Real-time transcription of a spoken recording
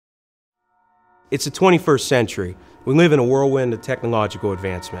It's the 21st century. We live in a whirlwind of technological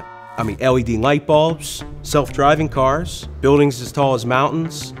advancement. I mean, LED light bulbs, self-driving cars, buildings as tall as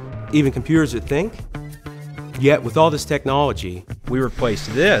mountains, even computers that think. Yet, with all this technology, we replace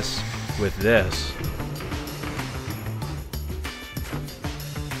this with this.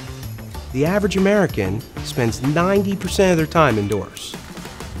 The average American spends 90% of their time indoors.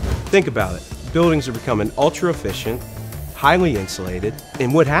 Think about it. Buildings are becoming ultra-efficient, highly insulated,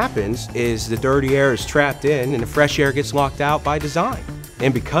 and what happens is the dirty air is trapped in and the fresh air gets locked out by design.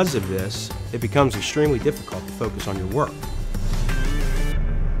 And because of this, it becomes extremely difficult to focus on your work.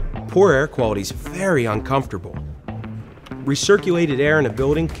 Poor air quality is very uncomfortable. Recirculated air in a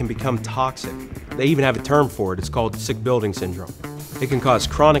building can become toxic. They even have a term for it. It's called sick building syndrome. It can cause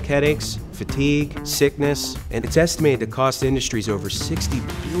chronic headaches, fatigue, sickness, and it's estimated to cost industries over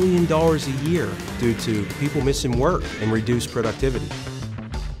 $60 billion a year due to people missing work and reduced productivity.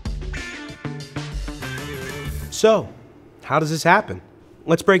 So, how does this happen?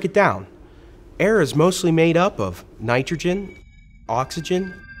 Let's break it down. Air is mostly made up of nitrogen,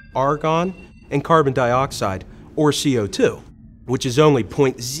 oxygen, argon, and carbon dioxide, or CO2, which is only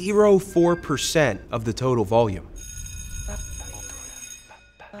 0.04% of the total volume.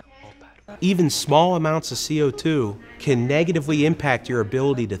 Even small amounts of CO2 can negatively impact your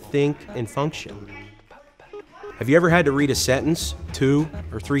ability to think and function. Have you ever had to read a sentence 2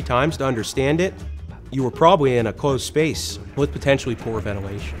 or 3 times to understand it? You were probably in a closed space with potentially poor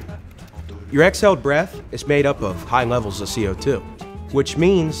ventilation. Your exhaled breath is made up of high levels of CO2, which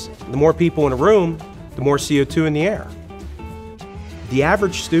means the more people in a room, the more CO2 in the air. The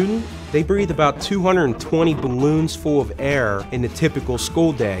average student, they breathe about 220 balloons full of air in a typical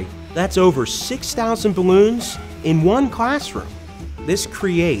school day. That's over 6,000 balloons in one classroom. This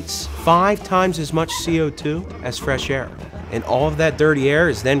creates 5 times as much CO2 as fresh air. And all of that dirty air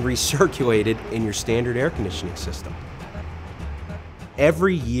is then recirculated in your standard air conditioning system.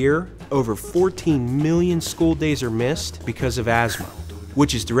 Every year, over 14 million school days are missed because of asthma,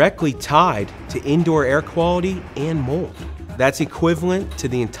 which is directly tied to indoor air quality and mold. That's equivalent to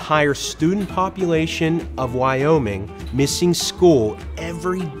the entire student population of Wyoming missing school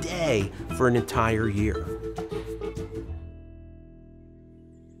every day for an entire year.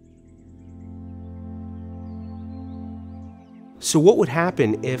 So what would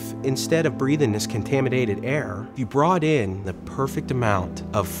happen if, instead of breathing this contaminated air, you brought in the perfect amount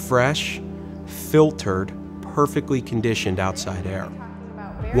of fresh, filtered, perfectly conditioned outside air?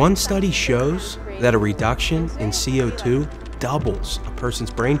 One study shows that a reduction in CO2 doubles a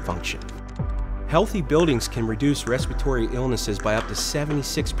person's brain function. Healthy buildings can reduce respiratory illnesses by up to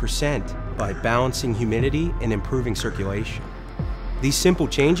 76% by balancing humidity and improving circulation. These simple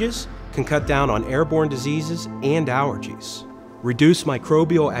changes can cut down on airborne diseases and allergies, reduce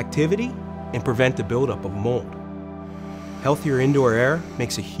microbial activity, and prevent the buildup of mold. Healthier indoor air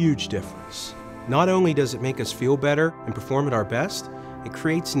makes a huge difference. Not only does it make us feel better and perform at our best, it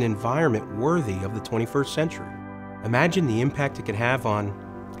creates an environment worthy of the 21st century. Imagine the impact it can have on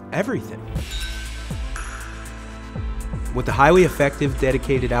everything. With a highly effective,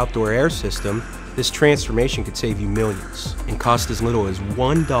 dedicated outdoor air system, this transformation could save you millions and cost as little as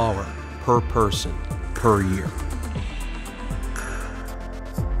 $1 per person per year.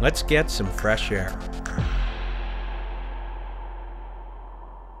 Let's get some fresh air.